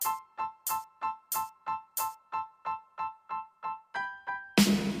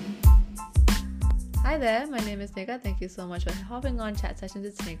Hi there, my name is Snekha. Thank you so much for hopping on Chat Sessions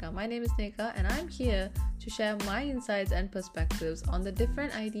with Snekha. My name is Snekha and I'm here to share my insights and perspectives on the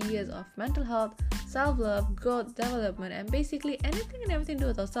different ideas of mental health, self-love, growth, development, and basically anything and everything to do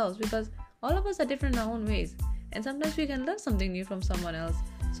with ourselves, because all of us are different in our own ways and sometimes we can learn something new from someone else.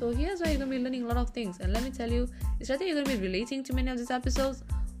 So here's where you're going to be learning a lot of things, and let me tell you, it's either you're going to be relating to many of these episodes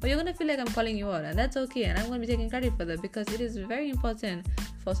or you're going to feel like I'm calling you out, and that's okay, and I'm going to be taking credit for that because it is very important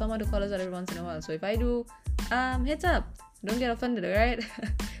for someone to call us out every once in a while. So if I do, heads up, don't get offended, alright?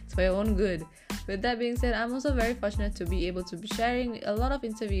 It's for your own good. With that being said, I'm also very fortunate to be able to be sharing a lot of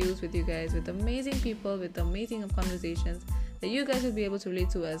interviews with you guys, with amazing people, with amazing conversations that you guys will be able to relate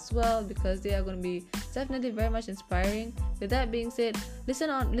to as well, because they are going to be definitely very much inspiring. With that being said,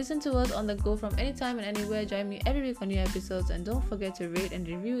 listen to us on the go from anytime and anywhere. Join me every week on new episodes, and don't forget to rate and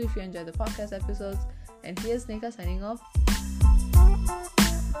review if you enjoy the podcast episodes. And here's Snekha signing off.